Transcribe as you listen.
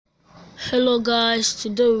Hello guys,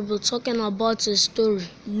 today we'll be talking about a story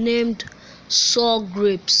named Sour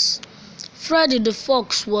Grapes. Freddy the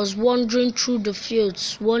Fox was wandering through the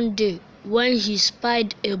fields one day when he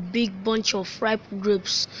spied a big bunch of ripe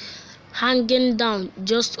grapes hanging down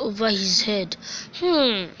just over his head.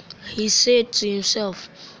 He said to himself,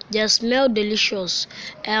 they smell delicious.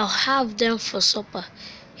 I'll have them for supper.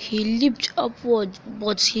 He leaped upward,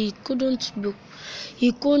 but he couldn't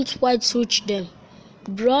quite reach them.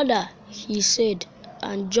 Brother, he said,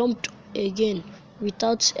 and jumped again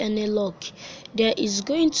without any luck. This is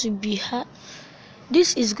going to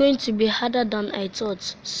be harder than I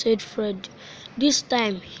thought, said Fred. This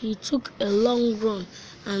time he took a long run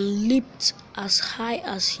and leaped as high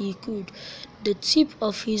as he could. The tip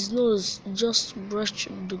of his nose just brushed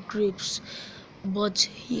the grapes, but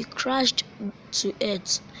he crashed to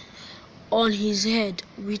earth on his head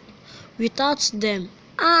without them.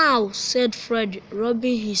 Ow, said Fred,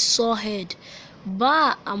 rubbing his sore head.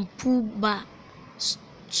 Bah and pooh bah,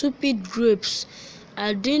 stupid grapes.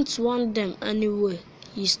 I didn't want them anyway.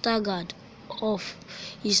 He staggered off,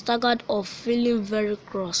 feeling very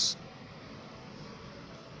cross.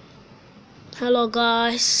 Hello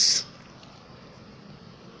guys.